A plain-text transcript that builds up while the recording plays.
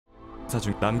탐사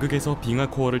중 남극에서 빙하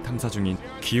코어를 탐사 중인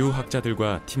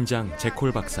기후학자들과 팀장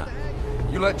제콜 박사.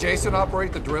 You let Jason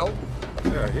operate the drill?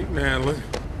 Yeah, he can handle it.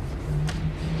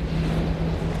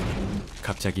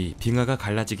 갑자기 빙하가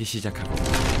갈라지기 시작하고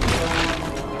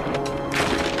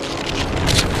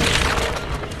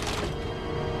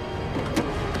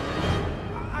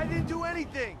I didn't do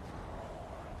anything.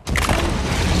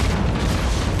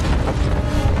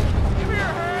 Give me your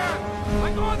hand.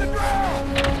 I'm on the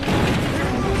ground.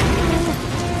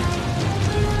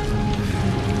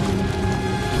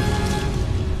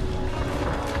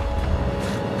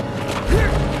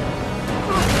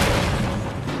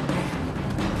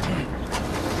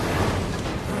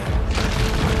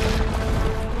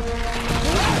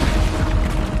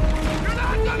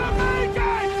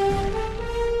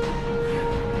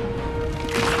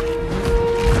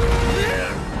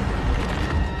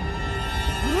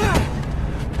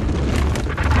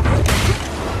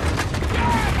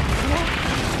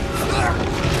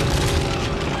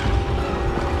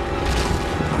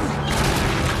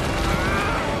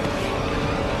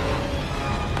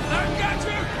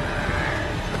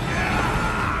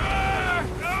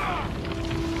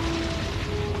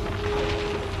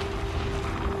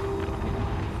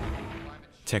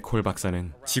 제콜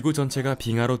박사는 지구 전체가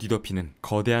빙하로 뒤덮이는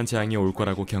거대한 재앙이 올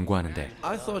거라고 경고하는데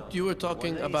I thought you were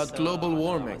talking about global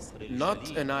warming,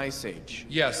 not an ice age.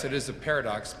 Yes, it is a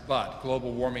paradox, but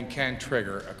global warming can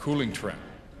trigger a cooling trend.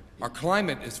 Our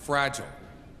climate is fragile.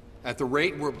 At the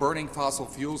rate we're burning fossil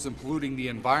fuels and polluting the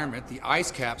environment, the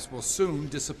ice caps will soon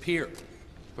disappear.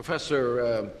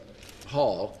 Professor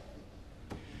Hall,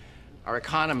 our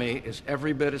economy is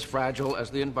every bit as fragile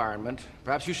as the environment.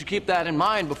 Perhaps you should keep that in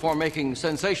mind before making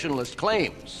sensationalist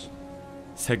claims.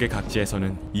 세계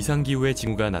각지에서는 이상기후의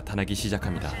징후가 나타나기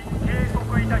시작합니다.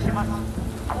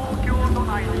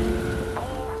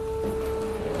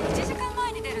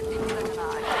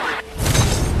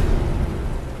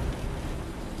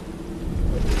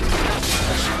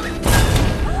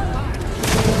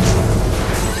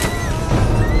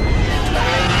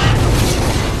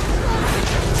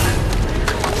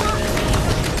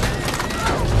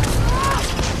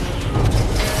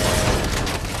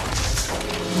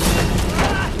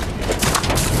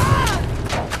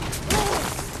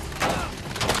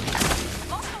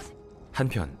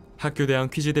 한편 학교대항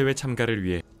퀴즈대회 참가를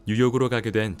위해 뉴욕으로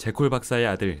가게 된 제콜 박사의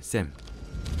아들 샘.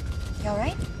 You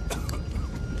alright?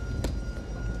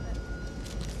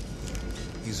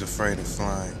 He's afraid of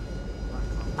flying.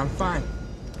 I'm fine.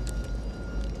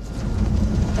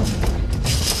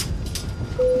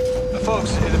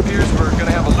 Folks, it appears we're going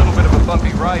to have a little bit of a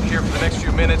bumpy ride here for the next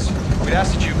few minutes. We'd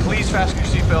ask that you please fasten your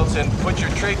seatbelts and put your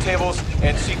tray tables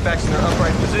and seat backs in their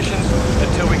upright positions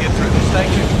until we get through this.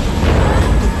 Thank you.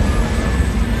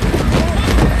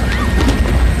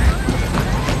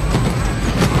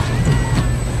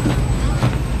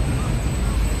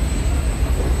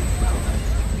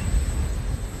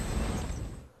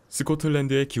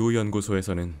 스코틀랜드의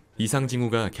기후연구소에서는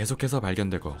이상징후가 계속해서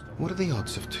발견되고 What are the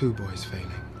odds of two boys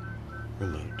failing?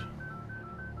 Remote.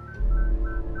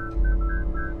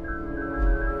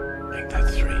 Make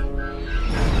that three.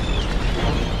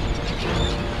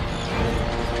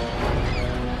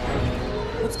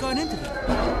 What's gone into them?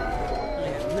 I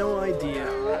have no idea.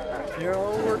 They're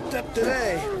all worked up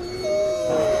today.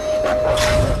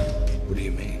 What do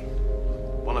you mean?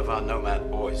 One of our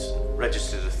nomad boys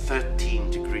registered a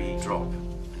 13-degree drop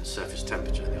in surface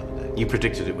temperature the other day. You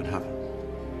predicted it would happen.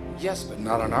 Yes, but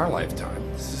not in our lifetime.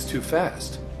 This is too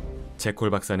fast. 제콜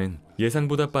박사는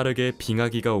예상보다 빠르게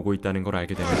빙하기가 오고 있다는 걸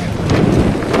알게 됩니다.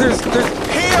 There's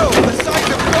hail the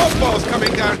size of golf balls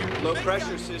coming down. Low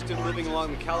pressure system living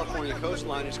along the California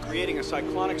coastline is creating a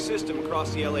cyclonic system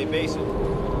across the LA basin.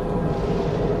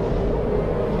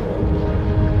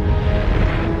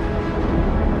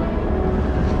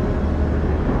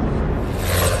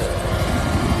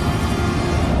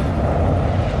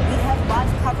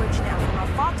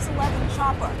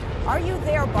 Are you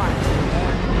there, Bart?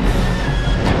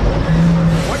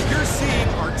 What you're seeing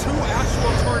are two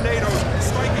actual tornadoes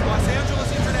striking Los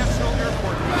Angeles International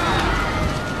Airport.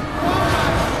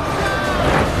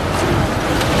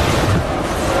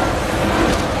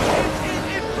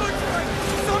 It looks like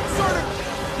some sort of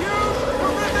huge,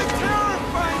 horrific,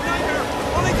 terrifying nightmare.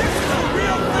 Only this is a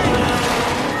real thing.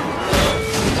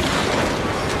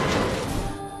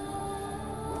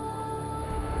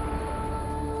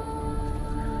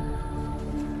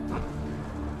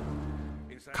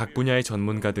 각 분야의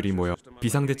전문가들이 모여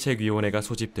비상대책위원회가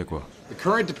소집되고 The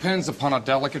current depends upon a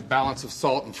delicate balance of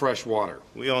salt and fresh water.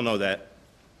 We all know that.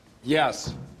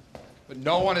 Yes. But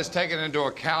no one has taken into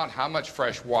account how much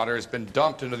fresh water has been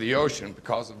dumped into the ocean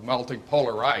because of melting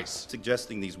polar ice.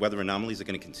 Suggesting these weather anomalies are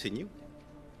going to continue?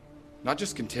 Not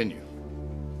just continue,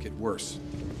 get worse.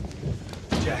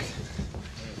 Jack,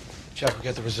 we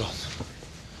got the results.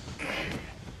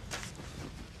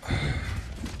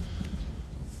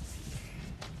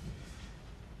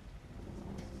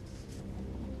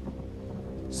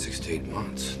 Six to 8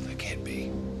 months. That can't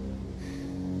be.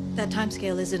 That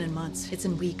timescale isn't in months, it's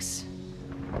in weeks.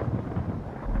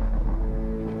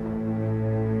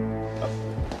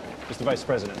 Mr. Vice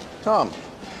President. Tom.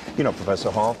 You know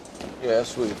Professor Hall?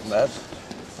 Yes, we've met.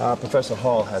 Professor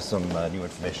Hall has some new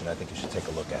information I think you should take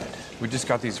a look at. We just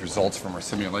got these results from our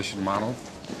simulation model.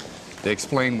 They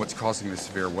explain what's causing the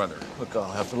severe weather. Look, I'll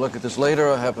have to look at this later.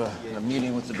 I have a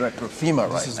meeting with the director of FEMA right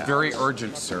now. This is very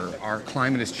urgent, sir. Our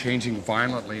climate is changing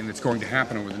violently, and it's going to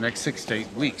happen over the next 6 to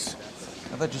 8 weeks.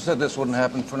 I thought you said this wouldn't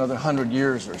happen for another 100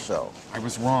 years or so. I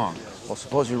was wrong. Well,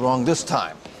 suppose you're wrong this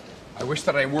time. I wish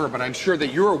that I were, but I'm sure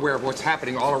that you're aware of what's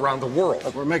happening all around the world.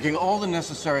 Look, we're making all the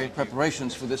necessary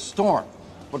preparations for this storm.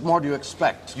 What more do you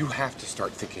expect? You have to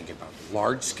start thinking about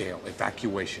large-scale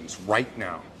evacuations right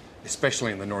now,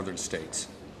 especially in the northern states.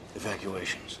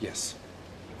 Evacuations? Yes.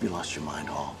 You lost your mind,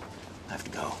 Hall. I have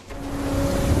to go.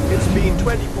 It's been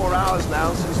 24 hours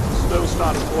now since the snow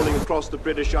started falling across the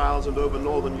British Isles and over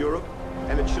northern Europe,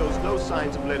 and it shows no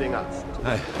signs of letting up.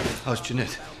 Hi, how's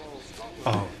Jeanette?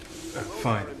 Oh,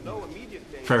 fine.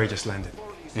 Ferry just landed.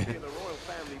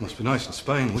 Must be nice in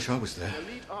Spain. Wish I was there.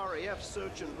 Elite RAF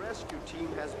search and rescue team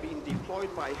has been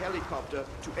deployed by helicopter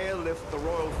to airlift the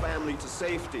royal family to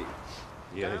safety.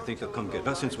 Yeah, I think they'll come get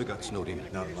us since we got snowed in.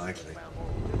 Not likely.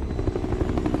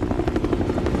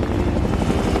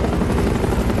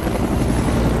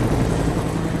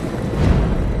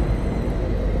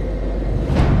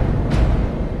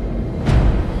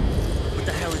 What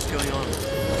the hell is going on?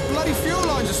 Bloody fuel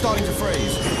lines are starting to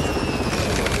freeze.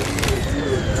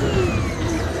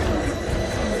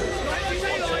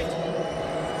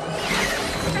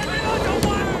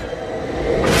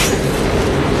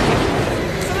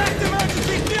 Select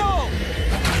emergency fuel!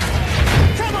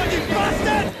 Come on, you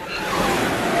bastard!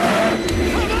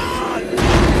 Come on!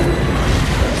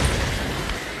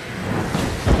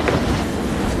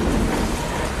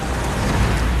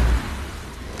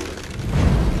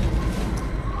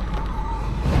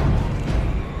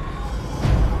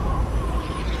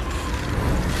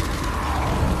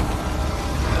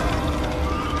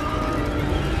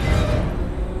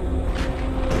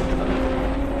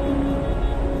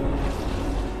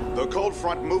 The cold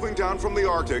front moving down from the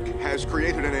Arctic has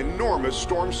created an enormous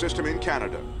storm system in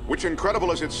Canada, which,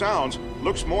 incredible as it sounds,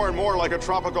 looks more and more like a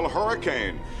tropical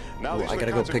hurricane. Now, I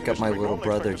gotta go pick up my little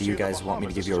brother. Do you guys want me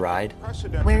to give you a ride?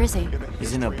 Where is he?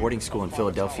 He's in a boarding school in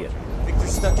Philadelphia. I think they're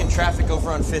stuck in traffic over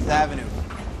on 5th Avenue.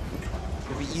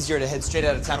 It'd be easier to head straight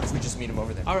out of town if we just meet him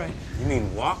over there. All right. You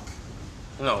mean walk?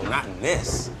 No, not in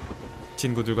this.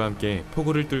 친구들과 함께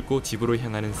폭우를 뚫고 집으로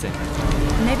향하는 샘.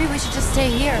 Maybe we should just stay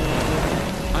here.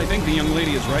 I think the young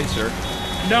lady is right, sir.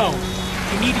 No,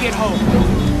 you need to get home.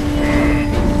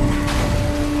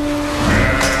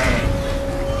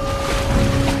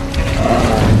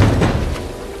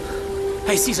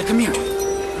 Hey, Caesar, come here.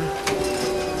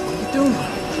 What are you doing?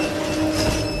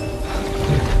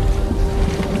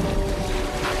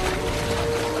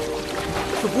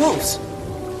 The wolves.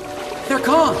 They're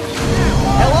gone.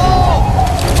 Hello!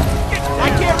 I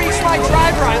can't reach my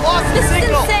driver. I lost the This is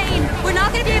signal. insane. We're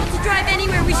not going to be able to drive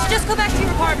anywhere. We should just go back to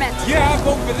your apartment. Yeah, I'll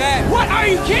vote for that. What? Are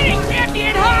you kidding? We have to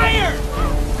get higher.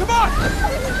 Come on.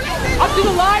 Up to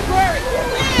the library.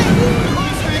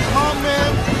 Please stay calm,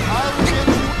 man. I'll get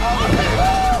you out of here.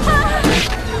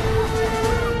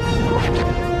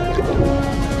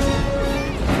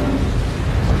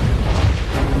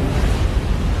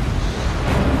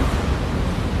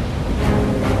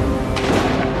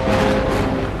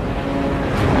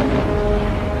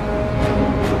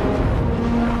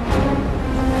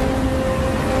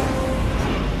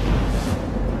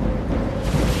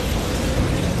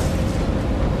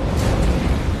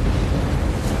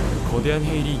 거대한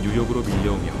해일이 뉴욕으로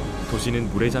밀려오며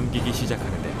도시는 물에 잠기기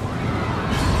시작하는데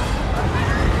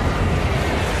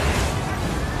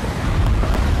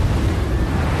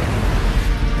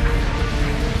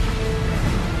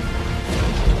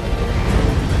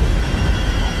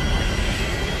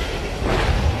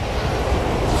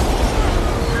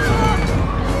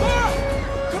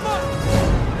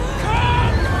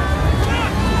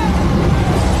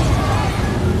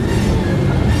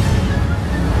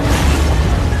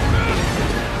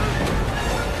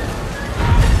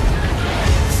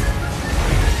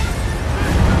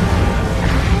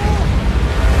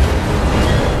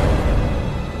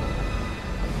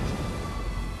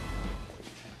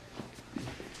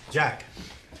Jack,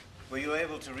 were you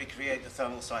able to recreate the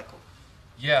thermal cycle?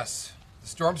 Yes. The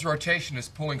storm's rotation is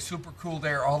pulling supercooled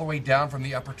air all the way down from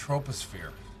the upper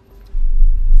troposphere.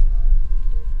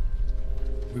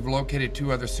 We've located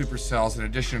 2 other supercells in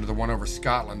addition to the one over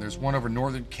Scotland. There's one over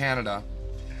northern Canada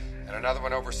and another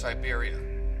one over Siberia.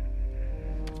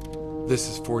 This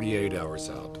is 48 hours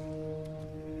out.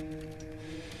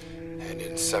 And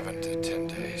in 7 to 10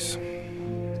 days.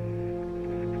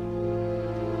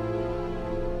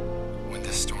 When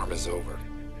this storm is over,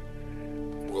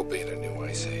 we'll be in a new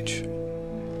ice age.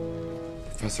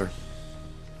 Professor,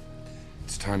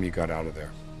 it's time you got out of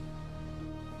there.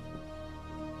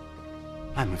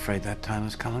 I'm afraid that time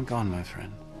has come and gone, my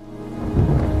friend.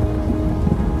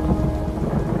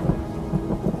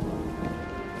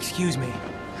 Excuse me.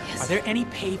 Yes. Are there any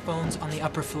payphones on the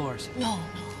upper floors? No.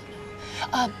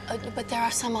 But there are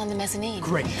some on the mezzanine.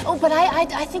 Great. Oh, but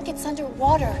I think it's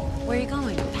underwater. Where are you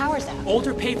going? Power's out.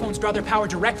 Older payphones draw their power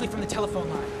directly from the telephone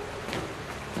line.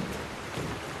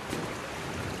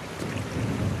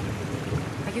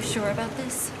 Are you sure about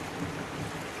this?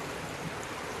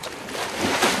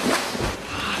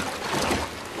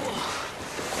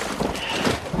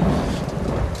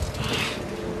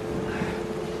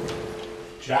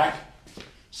 Jack?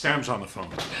 Sam's on the phone.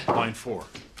 Line 4.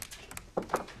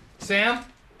 Sam?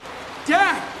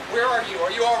 Dad! Where are you?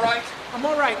 Are you all right? I'm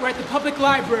all right. We're at the public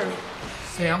library.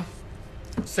 Sam,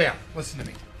 listen to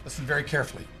me. Listen very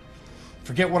carefully.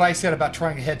 Forget what I said about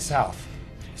trying to head south.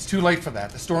 It's too late for that.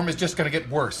 The storm is just going to get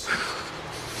worse.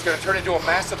 It's going to turn into a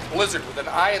massive blizzard with an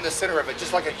eye in the center of it,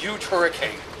 just like a huge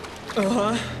hurricane.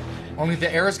 Uh-huh. Only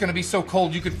the air is going to be so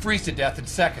cold you could freeze to death in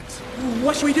seconds.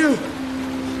 What should we do?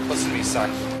 Listen to me,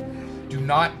 son. Do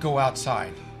not go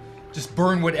outside. Just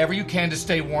burn whatever you can to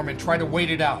stay warm and try to wait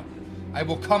it out. I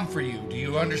will come for you. Do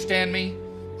you understand me?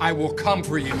 I will come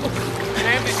for you.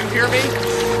 Sam, did you hear me?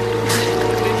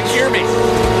 Did you hear me?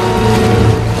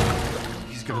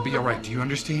 He's gonna be all right. Do you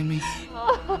understand me?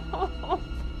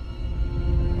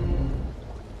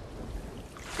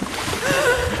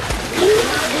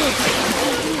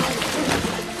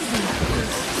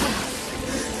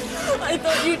 I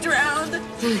thought you drowned.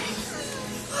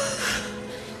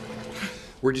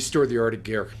 Where'd you store the Arctic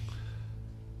gear?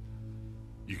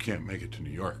 You can't make it to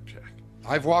New York, Jack.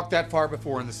 I've walked that far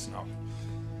before in the snow.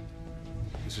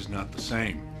 This is not the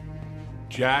same.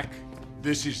 Jack,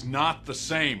 this is not the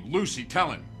same. Lucy, tell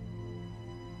him.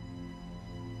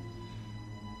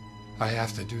 I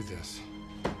have to do this.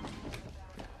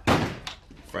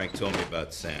 Frank told me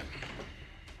about Sam.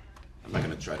 I'm not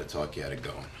going to try to talk you out of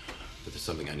going, but there's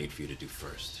something I need for you to do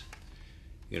first.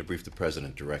 You're going to brief the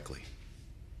president directly.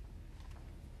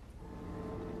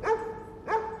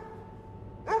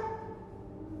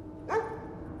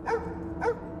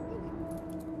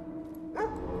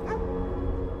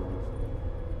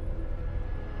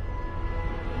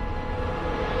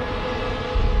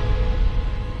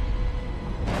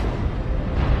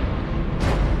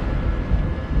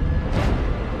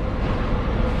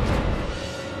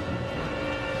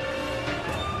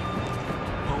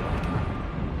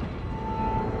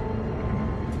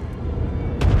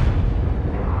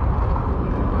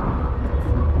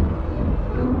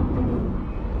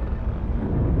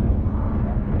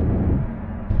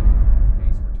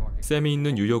 샘이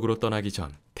있는 뉴욕으로 떠나기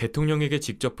전 대통령에게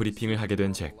직접 브리핑을 하게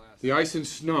된 잭. The ice and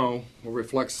snow will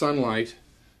reflect sunlight.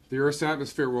 The Earth's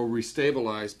atmosphere will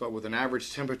restabilize, but with an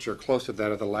average temperature close to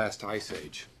that of the last ice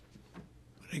age.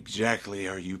 What exactly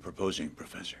are you proposing,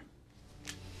 Professor?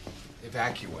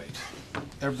 Evacuate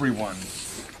everyone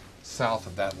south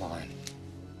of that line.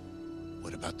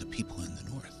 What about the people in the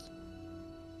north?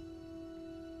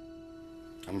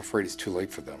 I'm afraid it's too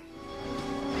late for them.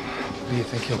 What do you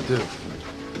think he'll do?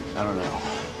 I don't know.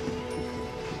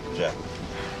 Jack.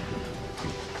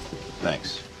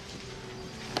 Thanks.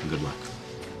 And good luck.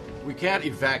 We can't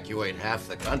evacuate half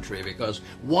the country because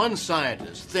one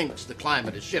scientist thinks the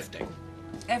climate is shifting.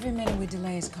 Every minute we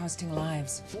delay is costing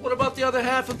lives. What about the other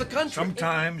half of the country?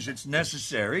 Sometimes it's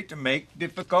necessary to make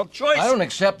difficult choices. I don't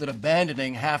accept that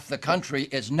abandoning half the country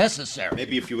is necessary.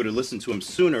 Maybe if you would have listened to him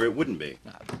sooner, it wouldn't be.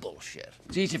 Bullshit.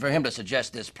 It's easy for him to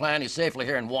suggest this plan. He's safely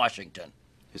here in Washington.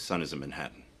 His son is in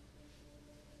Manhattan.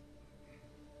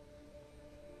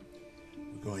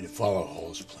 We're going to follow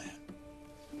Hall's plan.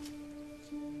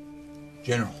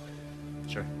 General.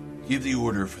 Sure. Give the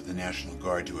order for the National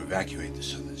Guard to evacuate the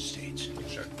southern states.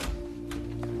 Sure.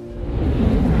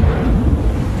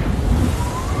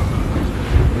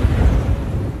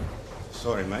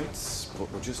 Sorry, mates,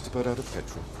 but we're just about out of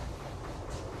petrol.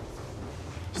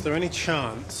 Is there any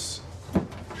chance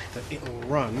that it'll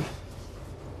run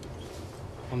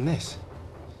on this?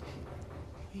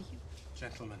 Are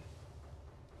Gentlemen,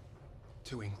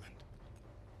 to England.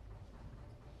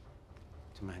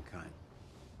 To mankind.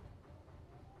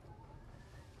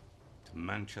 To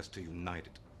Manchester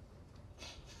United.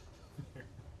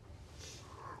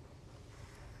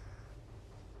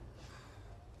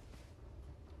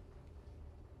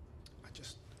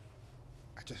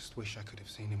 I just wish I could have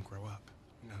seen him grow up,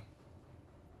 you know.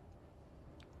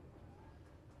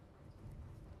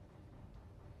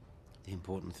 The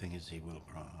important thing is he will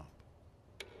grow up.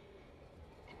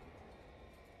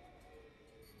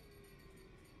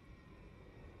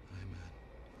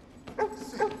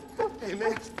 Hey,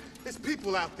 man, there's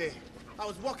people out there. I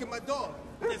was walking my dog.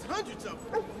 There's hundreds of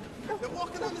them. They're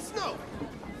walking on the snow.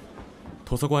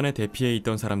 도서관의 대피해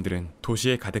있던 사람들은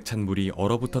도시에 가득 찬 물이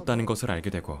얼어붙었다는 것을 알게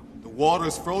되고 The water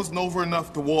is frozen over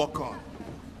enough to walk on.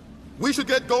 We should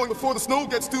get going before the snow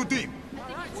gets too deep.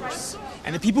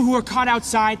 And the people who are caught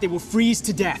outside, they will freeze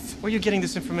to death. Where are you getting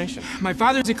this information? My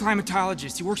father's a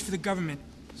climatologist. He works for the government.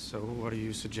 So what are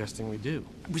you suggesting we do?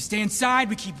 We stay inside,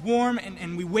 we keep warm,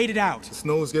 and we wait it out. The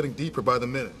snow is getting deeper by the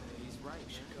minute.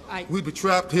 We'd be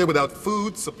trapped here without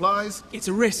food, supplies. It's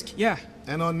a risk, yeah.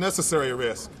 An unnecessary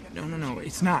risk. No,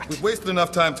 it's not. We've wasted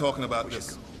enough time talking about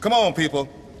this. Come on, people.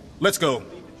 Let's go.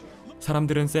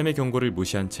 사람들은 샘의 경고를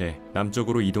무시한 채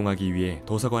남쪽으로 이동하기 위해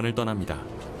도서관을 떠납니다.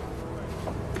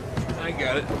 I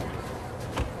get it.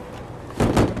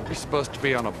 You're supposed to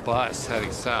be on a bus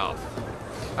heading south.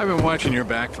 I've been watching your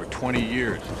back for 20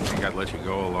 years. Think I'd let you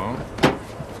go alone?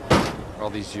 All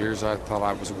these years I thought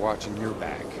I was watching your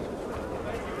back.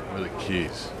 Where are the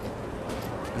keys?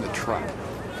 In the truck.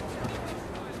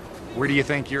 Where do you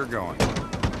think you're going?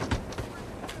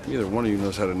 Neither one of you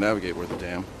knows how to navigate worth a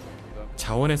damn.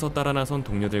 자원에서 따라 나선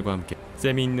동료들과 함께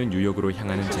샘이 있는 뉴욕으로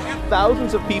향하는 제.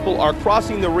 Thousands of people are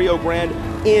crossing the Rio Grande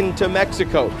into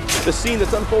Mexico. The scene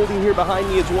that's unfolding here behind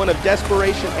me is one of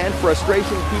desperation and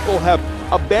frustration. People have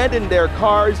abandoned their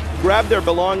cars, grabbed their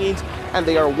belongings, and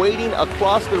they are wading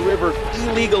across the river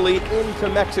illegally into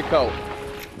Mexico.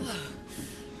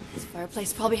 This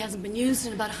fireplace probably hasn't been used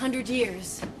in about 100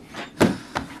 years.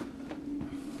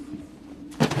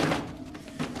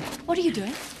 What are you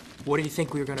doing? What do you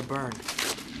think we were gonna burn?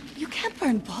 You can't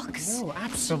burn books. No,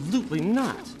 absolutely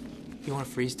not. You wanna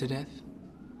freeze to death?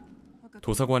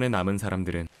 도서관에 남은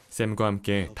사람들은 샘과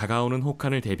함께 다가오는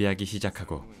혹한을 대비하기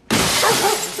시작하고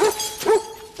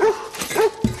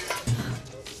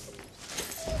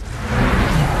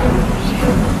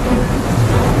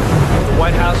The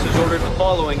White House has ordered the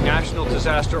following national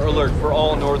disaster alert for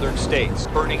all northern states,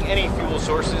 burning any fuel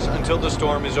sources until the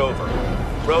storm is over.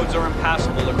 Roads are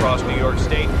impassable across New York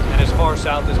State and as far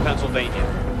south as Pennsylvania.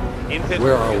 In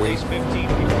Pittsburgh, at least 15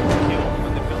 people were killed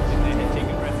when the building they had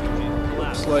taken refuge in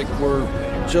collapsed. Looks like we're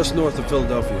just north of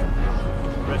Philadelphia.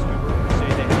 Rescue workers say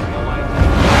they have no idea.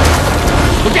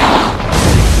 Look out!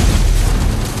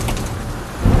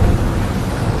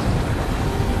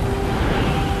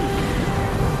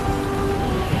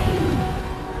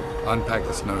 Unpack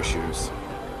the snowshoes.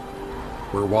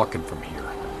 We're walking from here.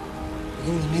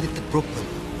 We only made it to Brooklyn.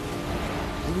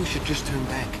 Maybe we should just turn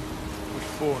back. What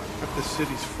for? Half the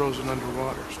city's frozen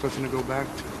underwater. There's nothing to go back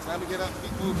to. Time to get up.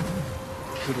 Keep moving.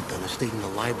 Should have done. I stayed in the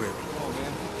library.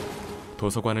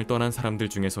 도서관을 떠난 사람들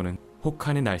중에서는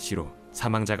혹한의 날씨로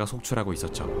사망자가 속출하고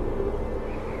있었죠.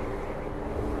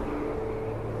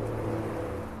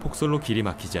 폭설로 길이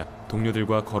막히자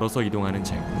동료들과 걸어서 이동하는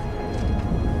잭.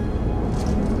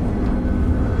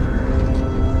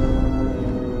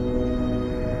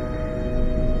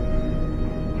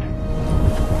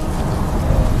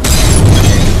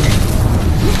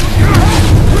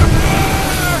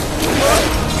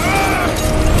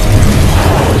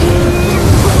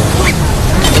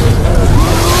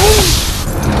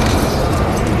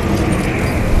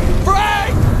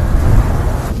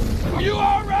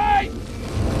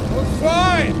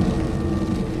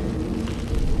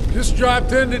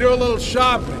 Dropped in to do a little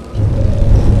shopping.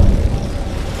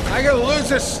 I gotta lose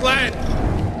this sled.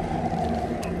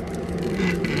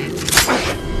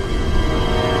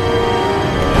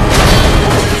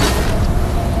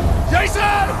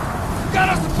 Jason!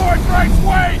 Gotta support Frank's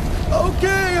weight!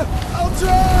 Okay, I'll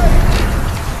try!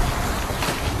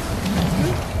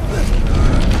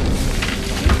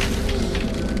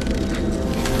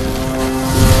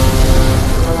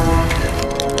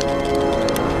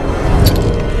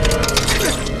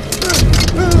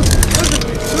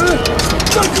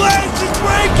 The glass is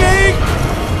breaking!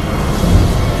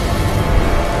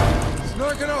 It's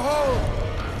not gonna hold.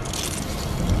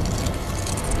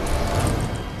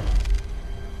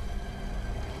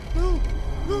 No,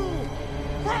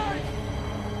 Frank!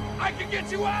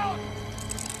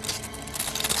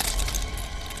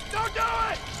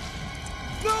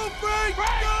 Frank! No!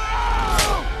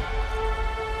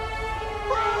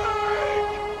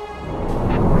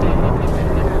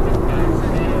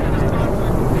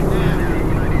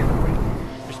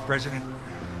 Mr. President,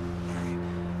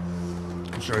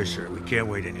 I'm sorry, sir. We can't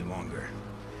wait any longer.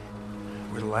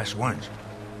 We're the last ones.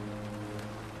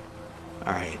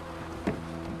 All right.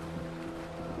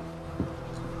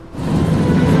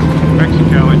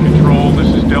 Mexico in control. This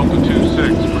is Delta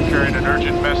 2-6. We're carrying an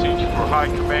urgent message for High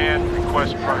Command.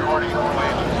 Request priority for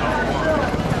landing zone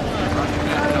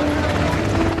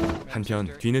 1.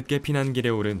 한편 뒤늦게 피난길에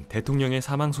오른 대통령의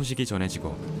사망 소식이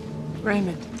전해지고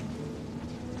Raymond,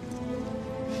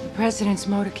 the president's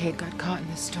motorcade got caught in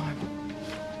the storm.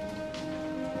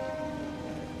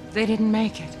 They didn't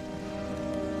make it.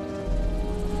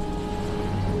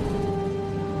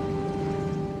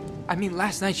 I mean,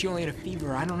 last night she only had a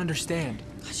fever. I don't understand.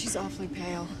 She's awfully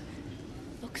pale.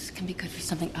 Looks can be good for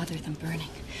something other than burning.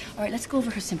 All right, let's go over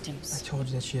her symptoms. I told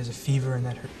you that she has a fever and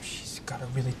that she's got a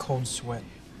really cold sweat.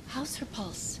 How's her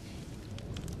pulse?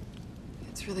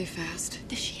 It's really fast.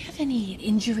 Does she have any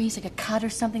injuries, like a cut or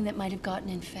something that might have gotten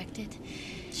infected?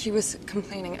 She was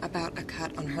complaining about a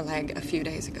cut on her leg a few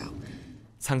days ago.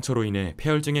 상처로 인해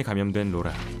폐혈증에 감염된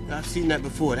로라. I've seen that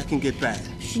before. That can get bad.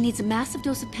 She needs a massive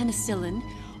dose of penicillin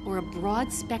or a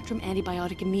broad-spectrum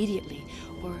antibiotic immediately,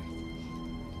 or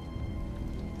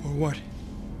what?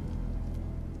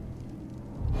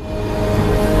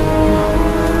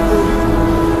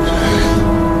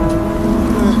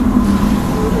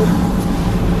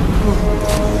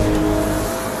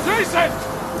 Jason!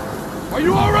 Are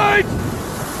you all right?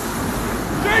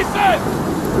 Jason!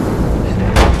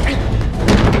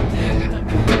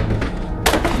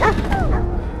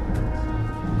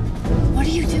 what are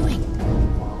you doing?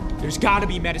 There's gotta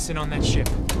be medicine on that ship.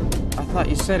 I thought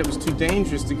you said it was too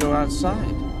dangerous to go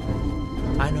outside.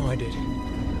 I know I did.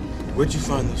 Where'd you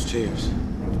find those chairs?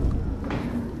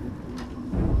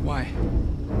 Why?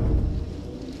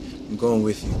 I'm going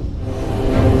with you.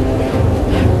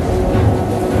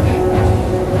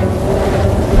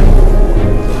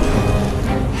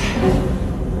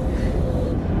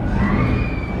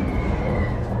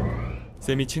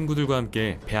 샘이 친구들과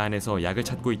함께 배 안에서 약을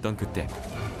찾고 있던 그때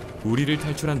우리를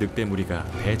탈출한 늑대 무리가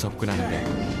배에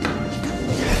접근하는데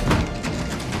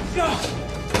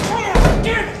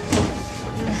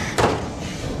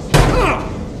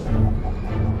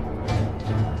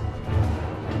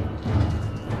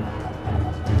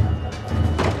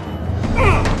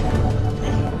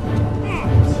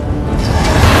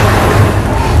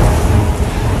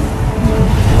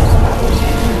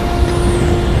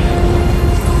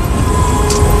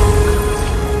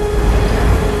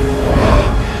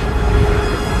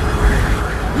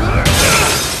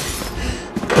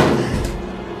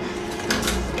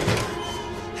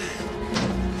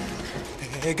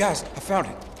Hey guys, I found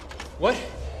it. What?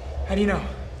 How do you know?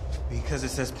 Because it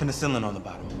says penicillin on the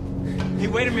bottom. Hey,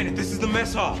 wait a minute. This is the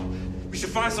mess hall. We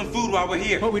should find some food while we're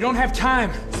here. But we don't have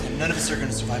time. None of us are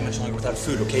gonna survive much longer without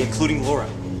food, okay? Including Laura.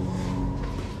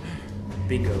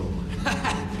 Bingo.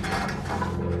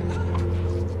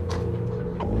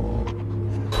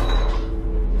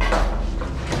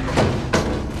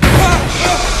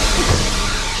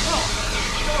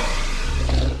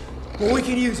 Well, we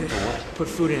can use it. Put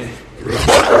food in it.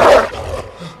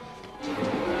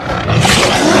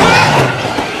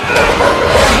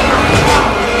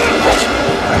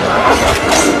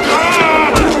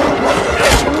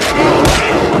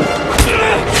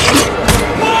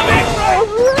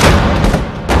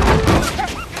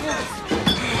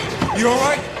 You all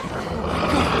right?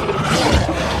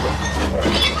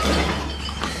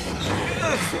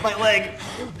 My leg.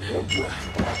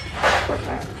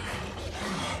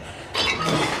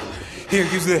 Here,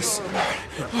 use this.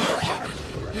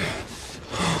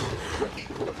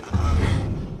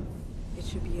 It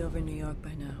should be over New York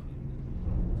by now.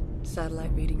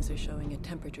 Satellite readings are showing a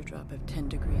temperature drop of 10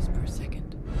 degrees per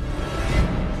second.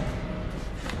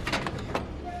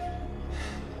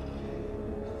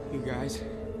 You guys,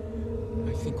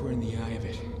 I think we're in the eye of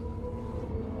it.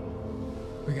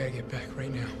 We gotta get back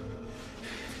right now.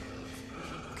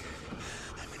 Okay.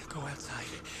 I'm gonna go outside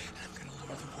and I'm gonna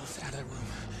lure the wolves out of the room.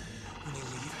 When they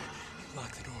leave,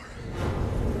 lock the door.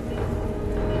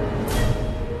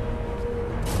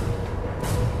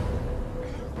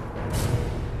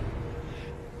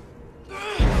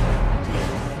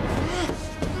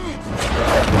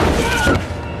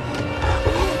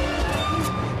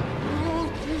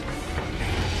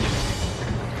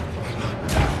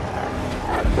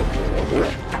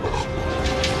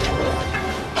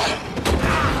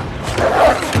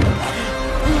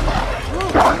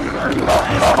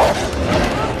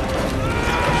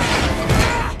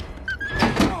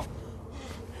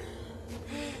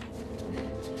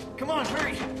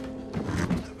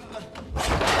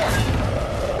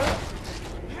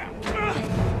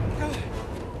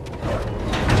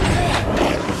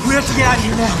 to get out of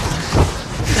here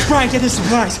now. Brian, get this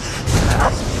supplies.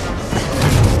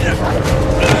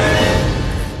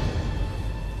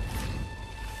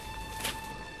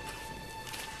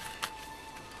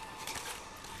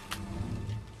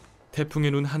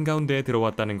 태풍의 눈 한가운데에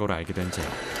들어왔다는 걸 알게 된 잭.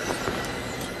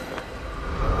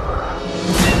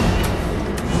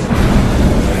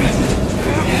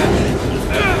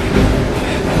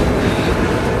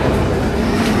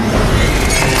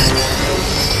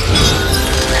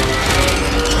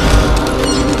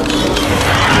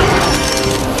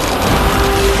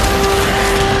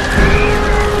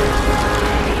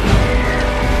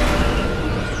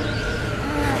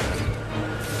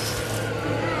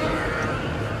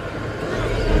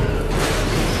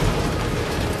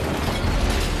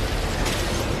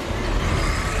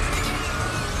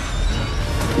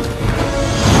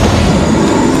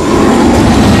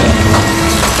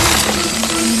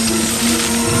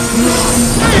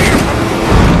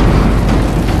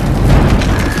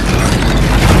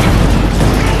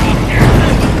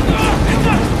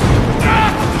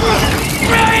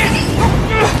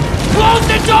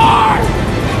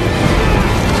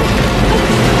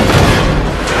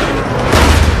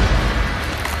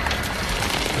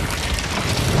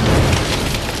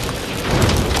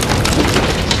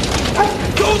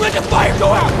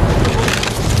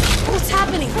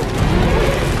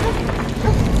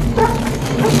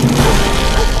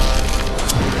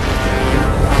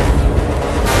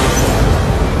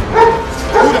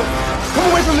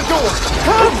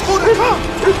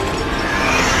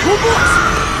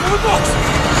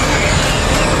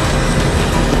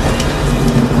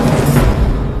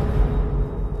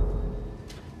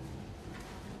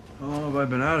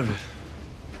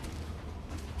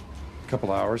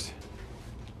 Couple hours.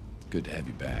 Good to have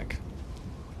you back.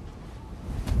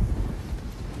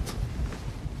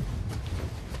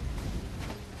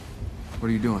 What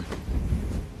are you doing?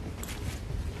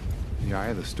 The eye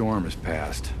of the storm has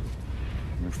passed.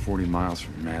 We're 40 miles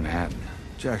from Manhattan.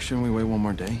 Jack, shouldn't we wait one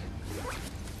more day?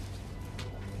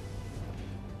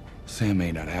 Sam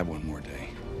may not have one more day.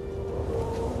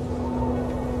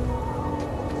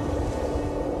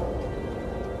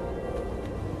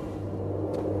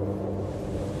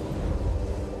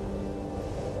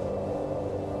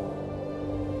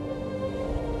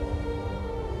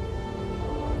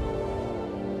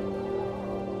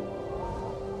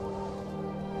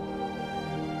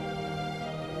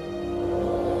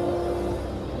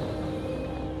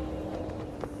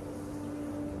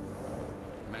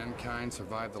 Mankind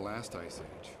survived the last ice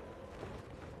age.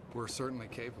 We're certainly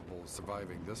capable of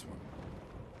surviving this one.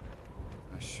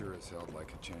 I sure as hell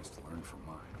like a chance to learn from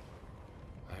mine.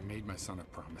 I made my son a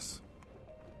promise.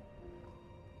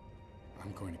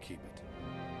 I'm going to keep it.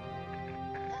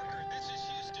 Parker, this is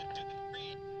Houston. Do the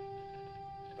read.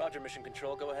 Roger, Mission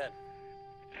Control. Go ahead.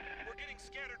 We're getting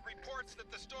scattered reports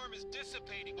that the storm is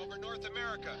dissipating over North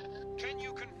America. Can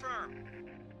you confirm?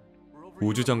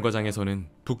 우주 정거장에서는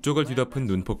북쪽을 뒤덮은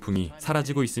눈폭풍이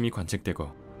사라지고 있음이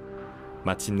관측되고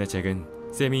마침내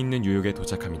잭은 샘이 있는 뉴욕에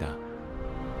도착합니다.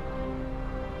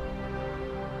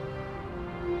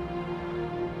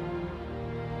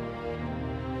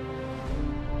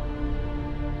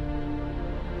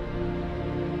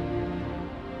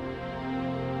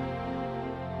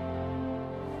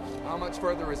 How much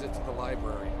further is it to the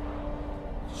library?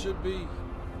 Should be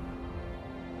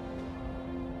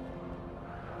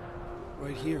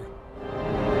right here.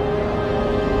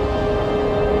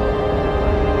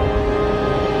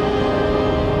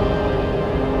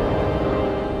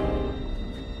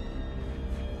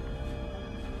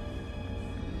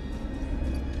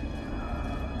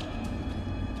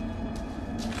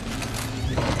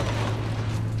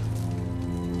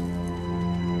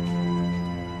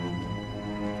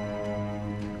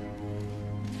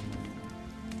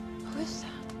 Who is that?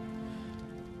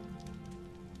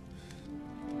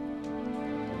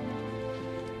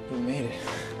 We made it.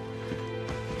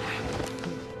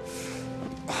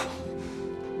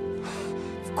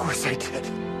 Of course I did.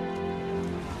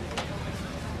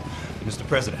 Mr.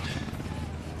 President,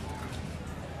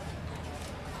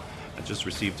 I just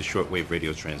received a shortwave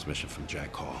radio transmission from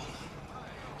Jack Hall.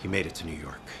 He made it to New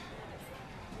York.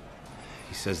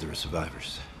 He says there are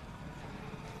survivors.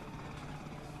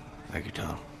 Thank you,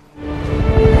 Tom.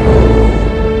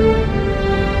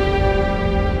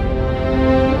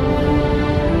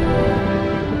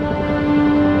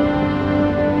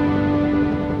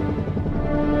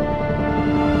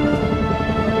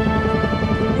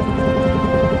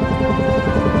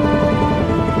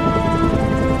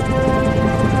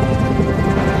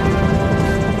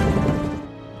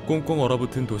 꽁꽁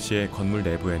얼어붙은 도시의 건물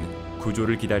내부에는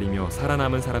구조를 기다리며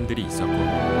살아남은 사람들이 있었고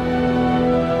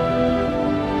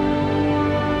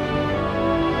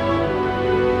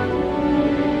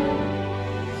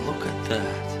Look at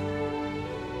that.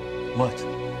 What?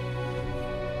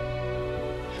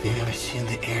 Have you ever seen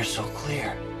the air so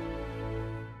clear?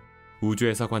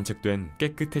 우주에서 관측된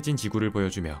깨끗해진 지구를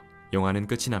보여주며 영화는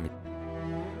끝이 납니다.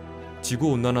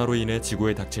 지구온난화로 인해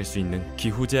지구에 닥칠 수 있는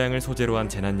기후재앙을 소재로 한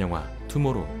재난영화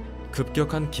투모로우.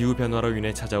 급격한 기후변화로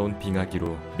인해 찾아온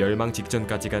빙하기로 멸망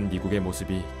직전까지 간 미국의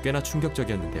모습이 꽤나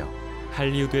충격적이었는데요.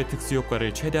 할리우드의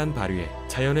특수효과를 최대한 발휘해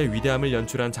자연의 위대함을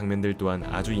연출한 장면들 또한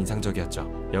아주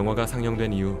인상적이었죠. 영화가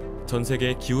상영된 이후 전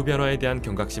세계의 기후변화에 대한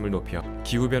경각심을 높여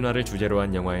기후변화를 주제로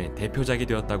한 영화의 대표작이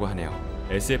되었다고 하네요.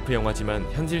 SF 영화지만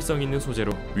현실성 있는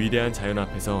소재로 위대한 자연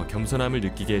앞에서 겸손함을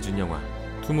느끼게 해준 영화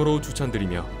투모로우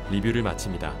추천드리며 리뷰를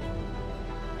마칩니다.